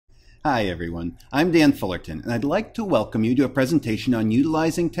Hi everyone, I'm Dan Fullerton, and I'd like to welcome you to a presentation on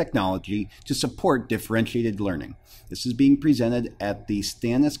utilizing technology to support differentiated learning. This is being presented at the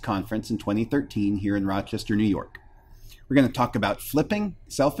Stannis Conference in 2013 here in Rochester, New York. We're going to talk about flipping,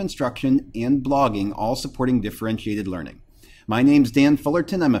 self-instruction, and blogging, all supporting differentiated learning. My name's Dan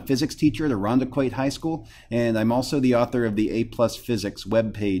Fullerton. I'm a physics teacher at Irondequoit High School, and I'm also the author of the A+ Physics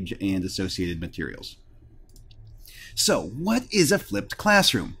webpage and associated materials. So, what is a flipped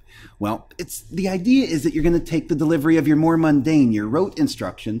classroom? Well, the idea is that you're going to take the delivery of your more mundane, your rote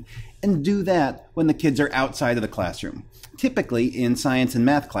instruction, and do that when the kids are outside of the classroom. Typically, in science and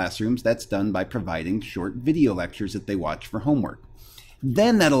math classrooms, that's done by providing short video lectures that they watch for homework.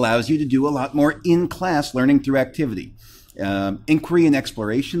 Then that allows you to do a lot more in-class learning through activity. Inquiry and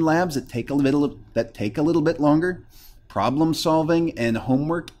exploration labs that take a little bit longer. Problem solving and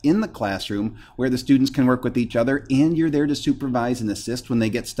homework in the classroom where the students can work with each other and you're there to supervise and assist when they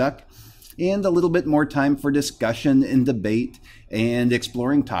get stuck, and a little bit more time for discussion and debate and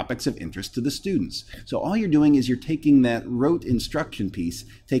exploring topics of interest to the students. So all you're doing is you're taking that rote instruction piece,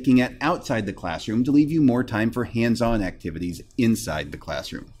 taking it outside the classroom to leave you more time for hands-on activities inside the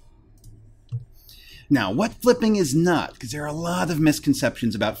classroom. Now, what flipping is not, because there are a lot of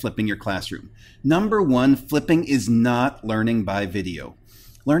misconceptions about flipping your classroom. Number one, flipping is not learning by video.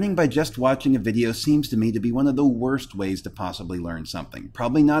 Learning by just watching a video seems to me to be one of the worst ways to possibly learn something.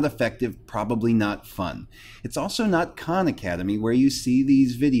 Probably not effective, probably not fun. It's also not Khan Academy, where you see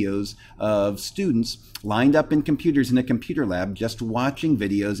these videos of students lined up in computers in a computer lab just watching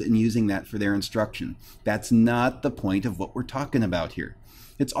videos and using that for their instruction. That's not the point of what we're talking about here.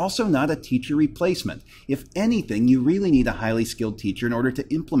 It's also not a teacher replacement. If anything, you really need a highly skilled teacher in order to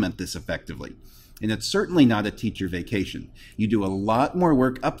implement this effectively. And it's certainly not a teacher vacation. You do a lot more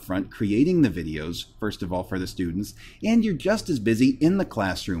work up front creating the videos, first of all for the students, and you're just as busy in the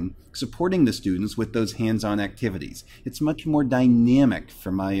classroom supporting the students with those hands-on activities. It's much more dynamic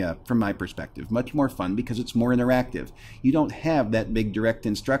from my perspective, much more fun because it's more interactive. You don't have that big direct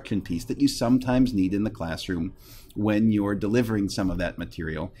instruction piece that you sometimes need in the classroom when you're delivering some of that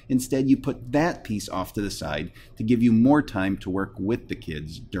material. Instead, you put that piece off to the side to give you more time to work with the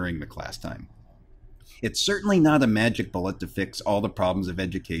kids during the class time. It's certainly not a magic bullet to fix all the problems of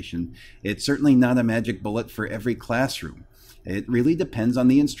education. It's certainly not a magic bullet for every classroom. It really depends on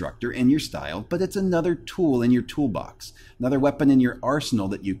the instructor and your style, but it's another tool in your toolbox, another weapon in your arsenal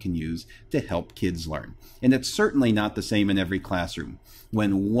that you can use to help kids learn. And it's certainly not the same in every classroom.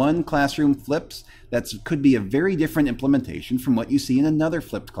 When one classroom flips, that could be a very different implementation from what you see in another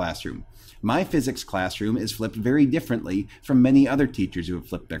flipped classroom. My physics classroom is flipped very differently from many other teachers who have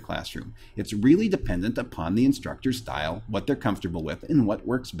flipped their classroom. It's really dependent upon the instructor's style, what they're comfortable with, and what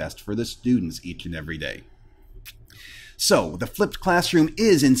works best for the students each and every day. So, the flipped classroom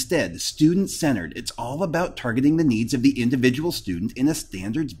is instead student-centered. It's all about targeting the needs of the individual student in a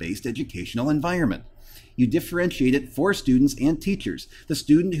standards-based educational environment. You differentiate it for students and teachers. The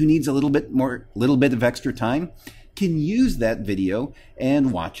student who needs a little bit of extra time can use that video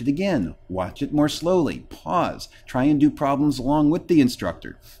and watch it again. Watch it more slowly, pause, try and do problems along with the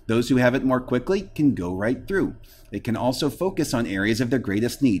instructor. Those who have it more quickly can go right through. They can also focus on areas of their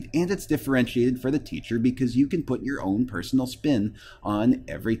greatest need, and it's differentiated for the teacher because you can put your own personal spin on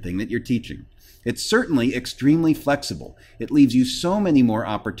everything that you're teaching. It's certainly extremely flexible. It leaves you so many more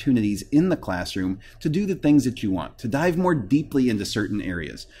opportunities in the classroom to do the things that you want, to dive more deeply into certain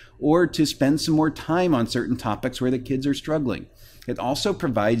areas, or to spend some more time on certain topics where the kids are struggling. It also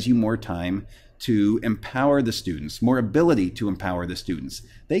provides you more time to empower the students, more ability to empower the students.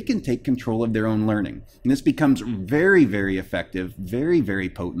 They can take control of their own learning. And this becomes very, very effective, very, very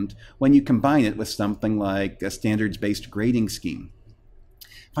potent when you combine it with something like a standards-based grading scheme.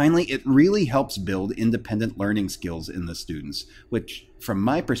 Finally, it really helps build independent learning skills in the students, which, from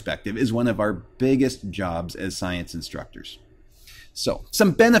my perspective, is one of our biggest jobs as science instructors. So,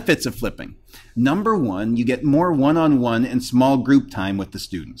 some benefits of flipping. Number one, you get more one-on-one and small group time with the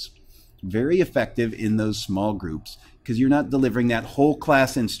students. Very effective in those small groups because you're not delivering that whole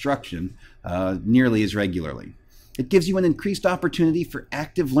class instruction nearly as regularly. It gives you an increased opportunity for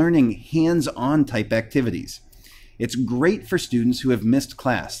active learning, hands-on type activities. It's great for students who have missed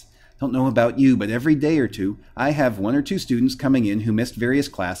class. Don't know about you, but every day or two, I have one or two students coming in who missed various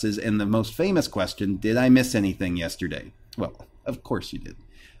classes, and the most famous question, did I miss anything yesterday? Well, of course you did.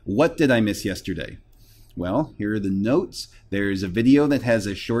 What did I miss yesterday? Well, here are the notes. There's a video that has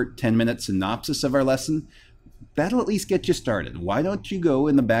a short 10-minute synopsis of our lesson. That'll at least get you started. Why don't you go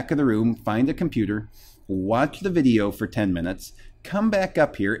in the back of the room, find a computer, watch the video for 10 minutes, come back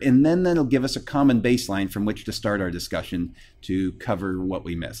up here, and then that'll give us a common baseline from which to start our discussion to cover what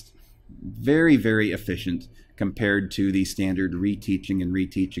we missed. Very, very efficient compared to the standard reteaching and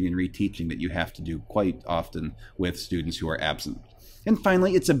reteaching and reteaching that you have to do quite often with students who are absent. And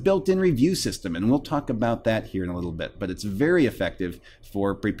finally, it's a built-in review system, and we'll talk about that here in a little bit, but it's very effective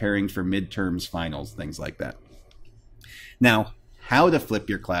for preparing for midterms, finals, things like that. Now, how to flip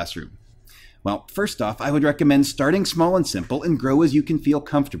your classroom? Well, first off, I would recommend starting small and simple and grow as you can feel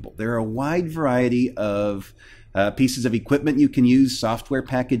comfortable. There are a wide variety of pieces of equipment you can use, software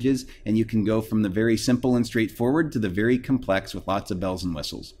packages, and you can go from the very simple and straightforward to the very complex with lots of bells and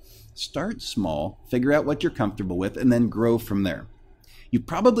whistles. Start small, figure out what you're comfortable with, and then grow from there. You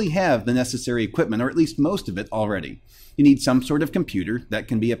probably have the necessary equipment, or at least most of it already. You need some sort of computer. That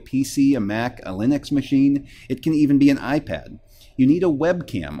can be a PC, a Mac, a Linux machine. It can even be an iPad. You need a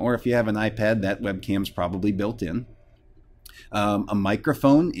webcam, or if you have an iPad, that webcam's probably built in. A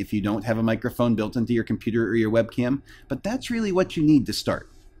microphone, if you don't have a microphone built into your computer or your webcam, but that's really what you need to start.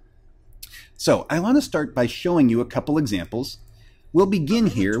 So I want to start by showing you a couple examples. We'll begin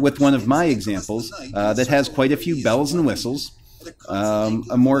here with one of my examples that has quite a few bells and whistles,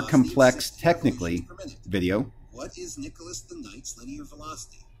 a more complex, technically, video. What is Nicholas the Knight's linear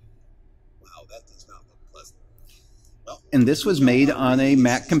velocity? Wow, that does not look pleasant. Well, and this was made on a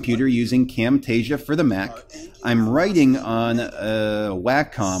Mac computer using Camtasia for the Mac. I'm writing on a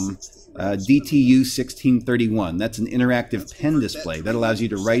Wacom DTU 1631. That's an interactive pen display that allows you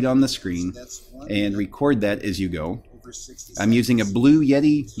to write on the screen and record that as you go. I'm using a Blue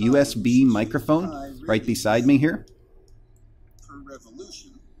Yeti USB microphone right beside me here.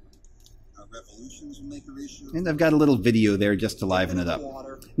 And I've got a little video there just to liven it up.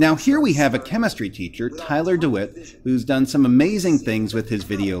 Now here we have a chemistry teacher, Tyler DeWitt, who's done some amazing things with his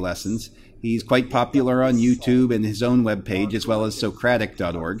video lessons. He's quite popular on YouTube and his own webpage, as well as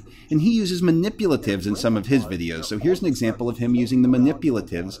Socratic.org, and he uses manipulatives in some of his videos. So here's an example of him using the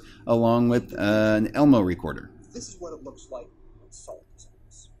manipulatives along with an Elmo recorder. This is what it looks like when salt is in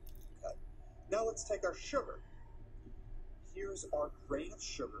this. Okay. Now let's take our sugar. Here's our grain of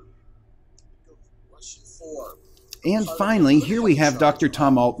sugar. Go to question 4. And finally, here we have Dr.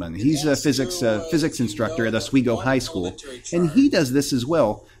 Tom Altman. He's a physics instructor at Oswego High School, and he does this as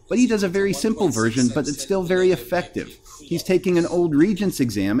well, but he does a very simple version, but it's still very effective. He's taking an old Regents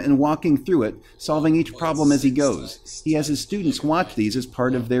exam and walking through it, solving each problem as he goes. He has his students watch these as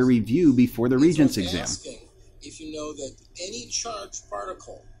part of their review before the Regents exam. If you know that any charged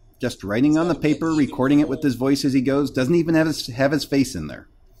particle, just writing on the paper, recording it with his voice as he goes, doesn't even have his face in there.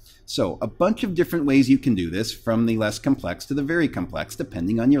 So a bunch of different ways you can do this, from the less complex to the very complex,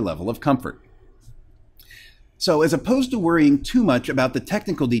 depending on your level of comfort. So as opposed to worrying too much about the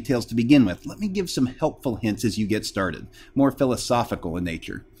technical details to begin with, let me give some helpful hints as you get started, more philosophical in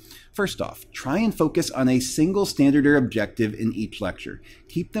nature. First off, try and focus on a single standard or objective in each lecture.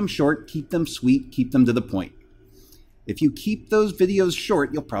 Keep them short, keep them sweet, keep them to the point. If you keep those videos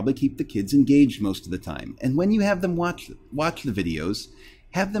short, you'll probably keep the kids engaged most of the time. And when you have them watch the videos,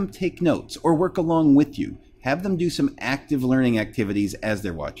 have them take notes or work along with you. Have them do some active learning activities as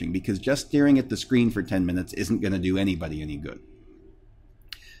they're watching, because just staring at the screen for 10 minutes isn't going to do anybody any good.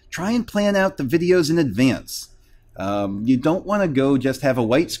 Try and plan out the videos in advance. You don't want to go just have a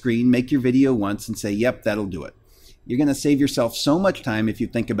white screen, make your video once and say, yep, that'll do it. You're going to save yourself so much time if you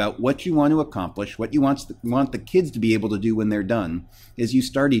think about what you want to accomplish, what you want the kids to be able to do when they're done. As you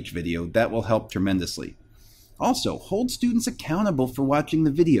start each video, that will help tremendously. Also, hold students accountable for watching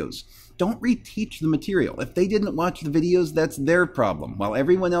the videos. Don't reteach the material. If they didn't watch the videos, that's their problem. While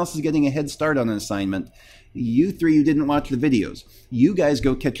everyone else is getting a head start on an assignment, you three who didn't watch the videos, you guys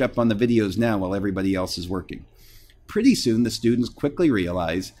go catch up on the videos now while everybody else is working. Pretty soon, the students quickly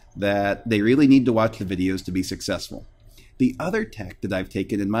realize that they really need to watch the videos to be successful. The other tack that I've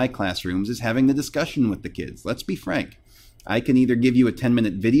taken in my classrooms is having the discussion with the kids. Let's be frank. I can either give you a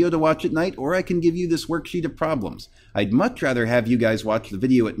 10-minute video to watch at night, or I can give you this worksheet of problems. I'd much rather have you guys watch the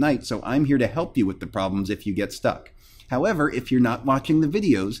video at night, so I'm here to help you with the problems if you get stuck. However, if you're not watching the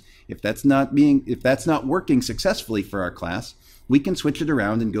videos, if that's not working successfully for our class, we can switch it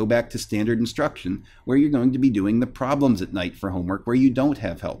around and go back to standard instruction, where you're going to be doing the problems at night for homework where you don't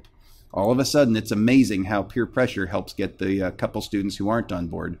have help. All of a sudden, it's amazing how peer pressure helps get the couple students who aren't on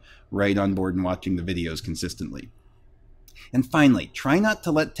board right on board and watching the videos consistently. And finally, try not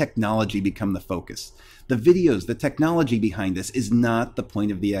to let technology become the focus. The videos, the technology behind this is not the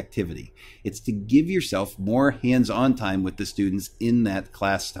point of the activity. It's to give yourself more hands-on time with the students in that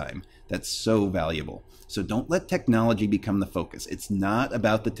class time. That's so valuable. So don't let technology become the focus. It's not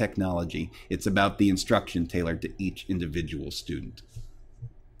about the technology. It's about the instruction tailored to each individual student.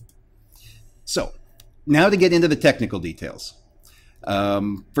 So now to get into the technical details.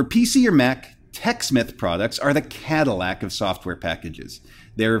 For PC or Mac, TechSmith products are the Cadillac of software packages.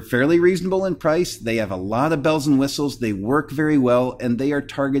 They're fairly reasonable in price, they have a lot of bells and whistles, they work very well, and they are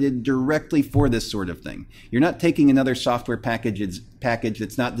targeted directly for this sort of thing. You're not taking another software package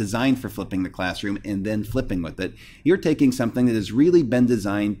that's not designed for flipping the classroom and then flipping with it. You're taking something that has really been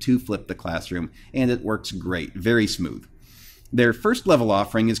designed to flip the classroom, and it works great, very smooth. Their first level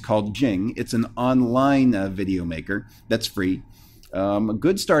offering is called Jing. It's an online video maker that's free. A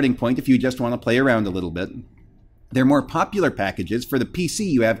good starting point if you just want to play around a little bit. Their more popular packages, for the PC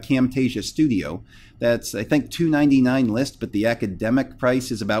you have Camtasia Studio. That's, I think, $299 list, but the academic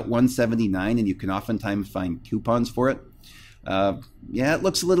price is about $179, and you can oftentimes find coupons for it. Yeah, it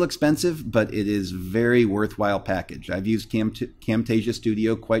looks a little expensive, but it is a very worthwhile package. I've used Camtasia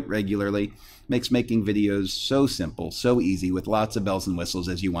Studio quite regularly. Makes making videos so simple, so easy, with lots of bells and whistles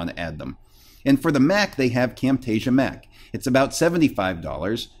as you want to add them. And for the Mac, they have Camtasia Mac. It's about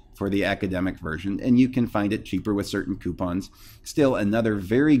 $75 for the academic version, and you can find it cheaper with certain coupons. Still another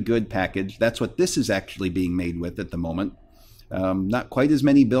very good package. That's what this is actually being made with at the moment. Not quite as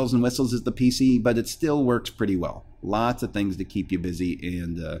many bells and whistles as the PC, but it still works pretty well. Lots of things to keep you busy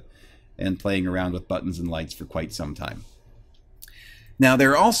and playing around with buttons and lights for quite some time. Now,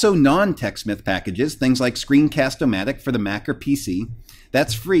 there are also non-TechSmith packages, things like Screencast-O-Matic for the Mac or PC.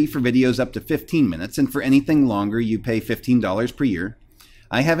 That's free for videos up to 15 minutes, and for anything longer, you pay $15 per year.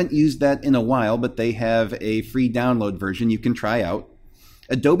 I haven't used that in a while, but they have a free download version you can try out.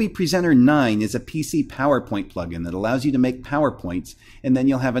 Adobe Presenter 9 is a PC PowerPoint plugin that allows you to make PowerPoints, and then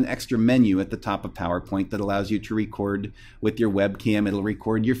you'll have an extra menu at the top of PowerPoint that allows you to record with your webcam. It'll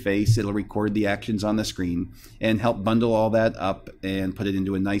record your face, it'll record the actions on the screen, and help bundle all that up and put it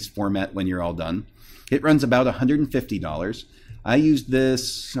into a nice format when you're all done. It runs about $150. I used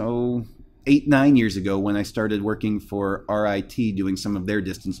this 8-9 years ago when I started working for RIT doing some of their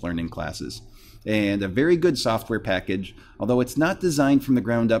distance learning classes. And a very good software package, although it's not designed from the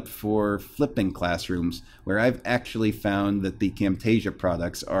ground up for flipping classrooms, where I've actually found that the Camtasia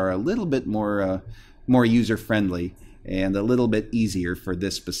products are a little bit more user-friendly and a little bit easier for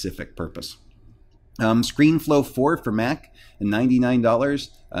this specific purpose. ScreenFlow 4 for Mac, $99,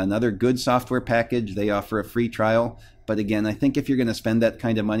 another good software package. They offer a free trial. But again, I think if you're going to spend that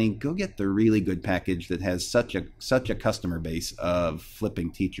kind of money, go get the really good package that has such a customer base of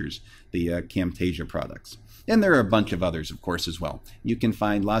flipping teachers, the Camtasia products. And there are a bunch of others, of course, as well. You can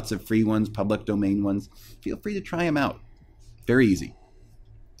find lots of free ones, public domain ones. Feel free to try them out. Very easy.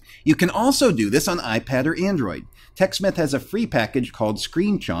 You can also do this on iPad or Android. TechSmith has a free package called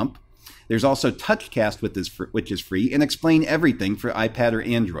ScreenChomp. There's also TouchCast, which is free, and Explain Everything for iPad or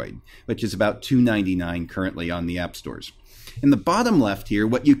Android, which is about $2.99 currently on the app stores. In the bottom left here,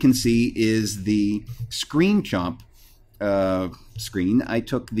 what you can see is the ScreenChomp screen. I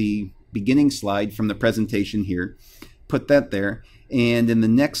took the beginning slide from the presentation here, put that there, and in the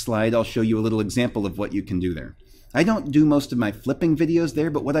next slide, I'll show you a little example of what you can do there. I don't do most of my flipping videos there,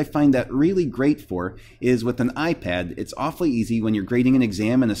 but what I find that really great for is with an iPad, it's awfully easy when you're grading an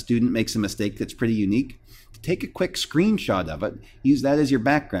exam and a student makes a mistake that's pretty unique. Take a quick screenshot of it, use that as your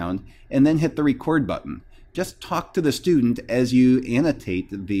background, and then hit the record button. Just talk to the student as you annotate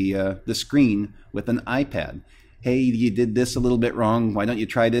the screen with an iPad. Hey, you did this a little bit wrong. Why don't you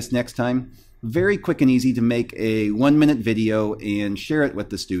try this next time? Very quick and easy to make a 1-minute video and share it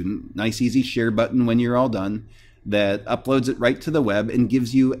with the student. Nice, easy share button when you're all done that uploads it right to the web and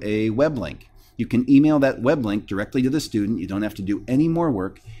gives you a web link. You can email that web link directly to the student. You don't have to do any more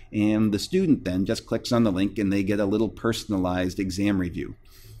work. And the student then just clicks on the link and they get a little personalized exam review.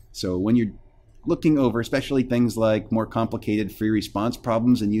 So when you're looking over, especially things like more complicated free response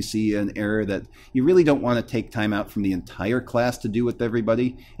problems, and you see an error that you really don't want to take time out from the entire class to do with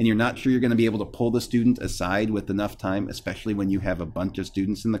everybody, and you're not sure you're going to be able to pull the student aside with enough time, especially when you have a bunch of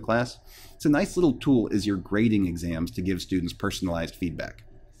students in the class, it's a nice little tool as you're grading exams to give students personalized feedback.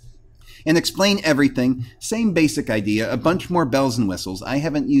 And Explain Everything, same basic idea, a bunch more bells and whistles. I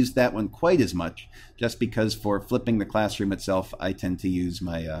haven't used that one quite as much, just because for flipping the classroom itself, I tend to use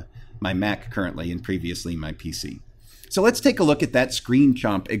my Mac currently and previously my PC. So let's take a look at that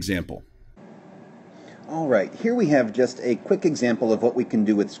ScreenChomp example. All right, here we have just a quick example of what we can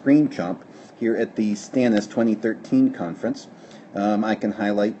do with ScreenChomp here at the Stannis 2013 conference. I can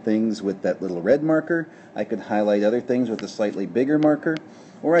highlight things with that little red marker. I could highlight other things with a slightly bigger marker,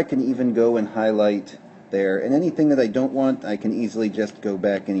 or I can even go and highlight there. And anything that I don't want, I can easily just go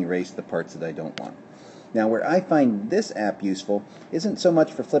back and erase the parts that I don't want. Now, where I find this app useful isn't so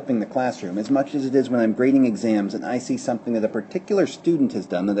much for flipping the classroom as much as it is when I'm grading exams and I see something that a particular student has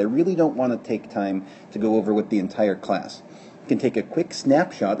done that I really don't want to take time to go over with the entire class. can take a quick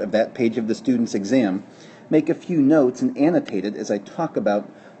snapshot of that page of the student's exam, make a few notes, and annotate it as I talk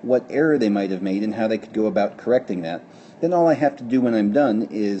about what error they might have made and how they could go about correcting that. Then all I have to do when I'm done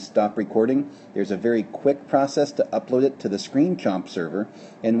is stop recording. There's a very quick process to upload it to the ScreenChomp server,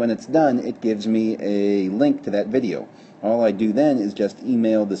 and when it's done, it gives me a link to that video. All I do then is just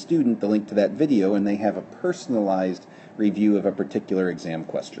email the student the link to that video, and they have a personalized review of a particular exam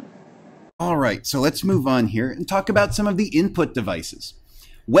question. All right, so let's move on here and talk about some of the input devices.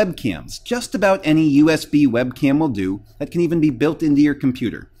 Webcams. Just about any USB webcam will do. That can even be built into your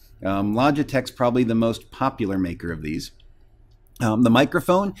computer. Logitech's probably the most popular maker of these. The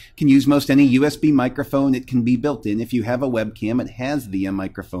microphone can use most any USB microphone. It can be built in. If you have a webcam, it has the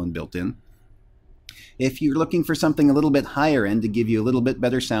microphone built in. If you're looking for something a little bit higher end to give you a little bit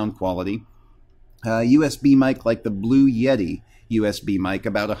better sound quality, USB mic like the Blue Yeti USB mic,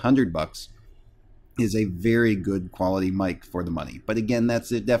 about $100, is a very good quality mic for the money. But again, that's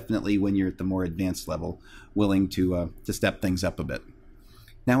it definitely when you're at the more advanced level, willing to step things up a bit.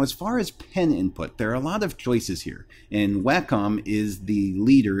 Now, as far as pen input, there are a lot of choices here, and Wacom is the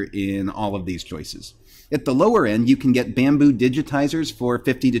leader in all of these choices. At the lower end, you can get bamboo digitizers for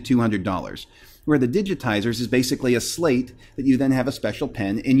 $50 to $200, where the digitizers is basically a slate that you then have a special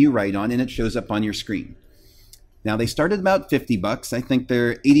pen and you write on, and it shows up on your screen. Now, they start at about $50. I think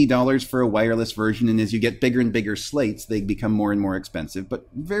they're $80 for a wireless version, and as you get bigger and bigger slates, they become more and more expensive, but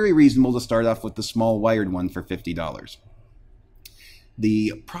very reasonable to start off with the small wired one for $50.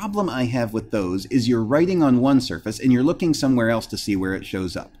 The problem I have with those is you're writing on one surface and you're looking somewhere else to see where it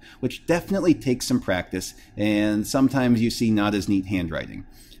shows up, which definitely takes some practice, and sometimes you see not as neat handwriting.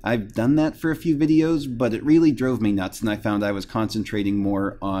 I've done that for a few videos, but it really drove me nuts, and I found I was concentrating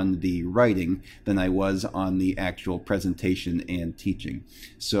more on the writing than I was on the actual presentation and teaching.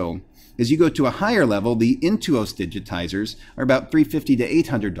 So as you go to a higher level, the Intuos digitizers are about $350 to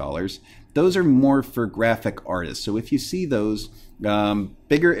 $800. Those are more for graphic artists. So if you see those,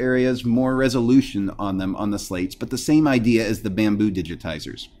 bigger areas, more resolution on them on the slates, but the same idea as the bamboo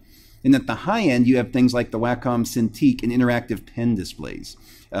digitizers. And at the high end, you have things like the Wacom Cintiq and interactive pen displays.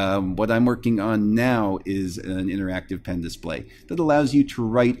 What I'm working on now is an interactive pen display that allows you to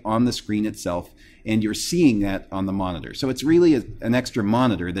write on the screen itself, and you're seeing that on the monitor. So it's really an extra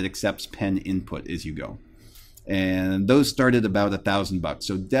monitor that accepts pen input as you go. And those start at about $1,000,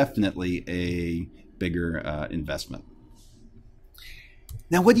 so definitely a bigger investment.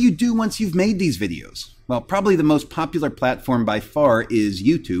 Now, what do you do once you've made these videos? Well, probably the most popular platform by far is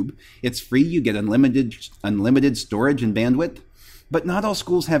YouTube. It's free, you get unlimited storage and bandwidth, but not all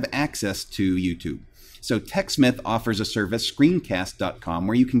schools have access to YouTube. So TechSmith offers a service, screencast.com,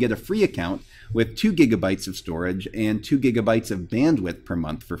 where you can get a free account with 2 gigabytes of storage and 2 gigabytes of bandwidth per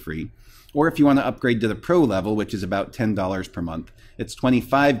month for free. Or if you want to upgrade to the Pro level, which is about $10 per month, it's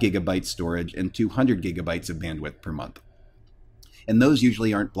 25 gigabytes storage and 200 gigabytes of bandwidth per month. And those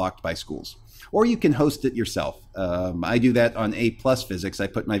usually aren't blocked by schools. Or you can host it yourself. I do that on A+ Physics. I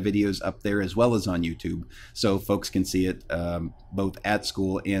put my videos up there as well as on YouTube, so folks can see it both at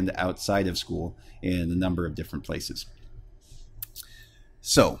school and outside of school in a number of different places.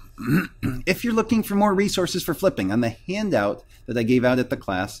 So, if you're looking for more resources for flipping, on the handout that I gave out at the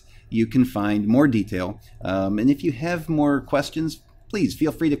class, you can find more detail. And if you have more questions, please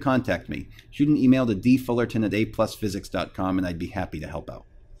feel free to contact me. Shoot an email to dfullerton@aplusphysics.com, and I'd be happy to help out.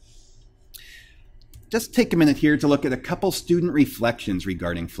 Just take a minute here to look at a couple student reflections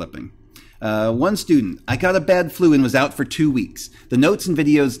regarding flipping. One student, I got a bad flu and was out for 2 weeks. The notes and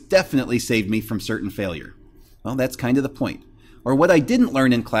videos definitely saved me from certain failure. Well, that's kind of the point. Or what I didn't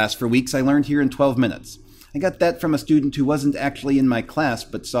learn in class for weeks, I learned here in 12 minutes. I got that from a student who wasn't actually in my class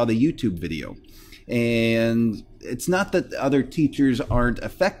but saw the YouTube video. And it's not that other teachers aren't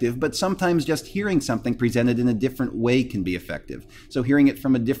effective, but sometimes just hearing something presented in a different way can be effective. So hearing it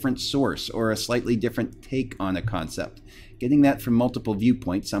from a different source or a slightly different take on a concept, getting that from multiple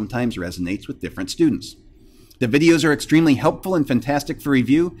viewpoints sometimes resonates with different students. The videos are extremely helpful and fantastic for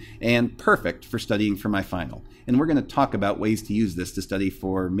review and perfect for studying for my final. And we're going to talk about ways to use this to study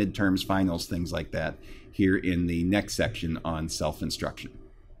for midterms, finals, things like that here in the next section on self-instruction.